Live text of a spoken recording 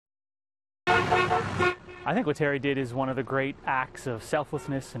I think what Terry did is one of the great acts of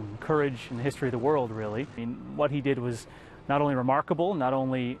selflessness and courage in the history of the world, really. I mean, what he did was not only remarkable, not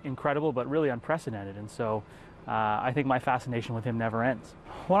only incredible, but really unprecedented. And so I think my fascination with him never ends.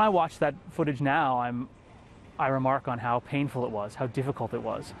 When I watch that footage now, I remark on how painful it was, how difficult it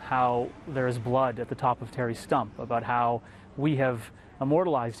was, how there is blood at the top of Terry's stump, about how we have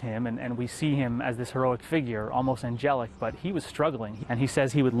immortalized him and we see him as this heroic figure, almost angelic, but he was struggling. And he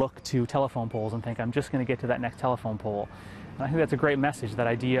says he would look to telephone poles and think, I'm just going to get to that next telephone pole. And I think that's a great message, that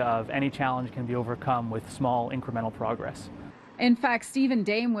idea of any challenge can be overcome with small incremental progress. In fact, Stephen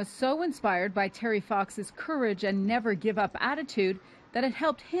Dame was so inspired by Terry Fox's courage and never give up attitude that it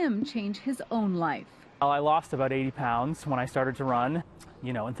helped him change his own life. Well, I lost about 80 pounds when I started to run,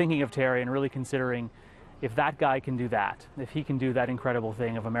 and thinking of Terry and really considering, if that guy can do that, if he can do that incredible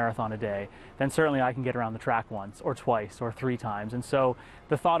thing of a marathon a day, then certainly I can get around the track once or twice or 3 times. And so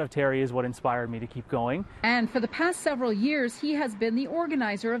the thought of Terry is what inspired me to keep going. And for the past several years, he has been the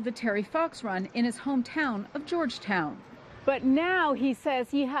organizer of the Terry Fox Run in his hometown of Georgetown. But now he says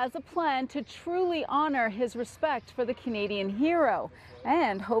he has a plan to truly honor his respect for the Canadian hero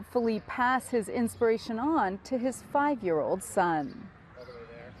and hopefully pass his inspiration on to his 5-year-old son.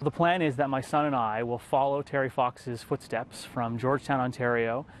 The plan is that my son and I will follow Terry Fox's footsteps from Georgetown,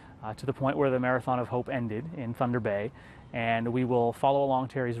 Ontario, to the point where the Marathon of Hope ended in Thunder Bay. And we will follow along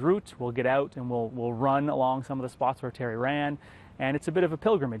Terry's route. We'll get out and we'll run along some of the spots where Terry ran. And it's a bit of a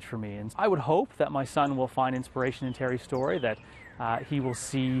pilgrimage for me. And I would hope that my son will find inspiration in Terry's story, that he will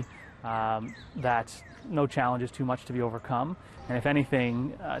see that no challenge is too much to be overcome. And if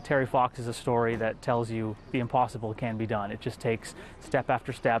anything, Terry Fox is a story that tells you the impossible can be done. It just takes step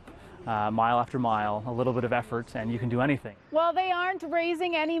after step, mile after mile, a little bit of effort, and you can do anything. Well, they aren't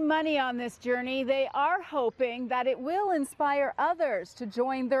raising any money on this journey. They are hoping that it will inspire others to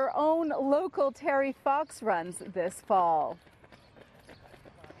join their own local Terry Fox runs this fall.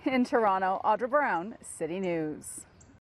 In Toronto, Audra Brown, City News.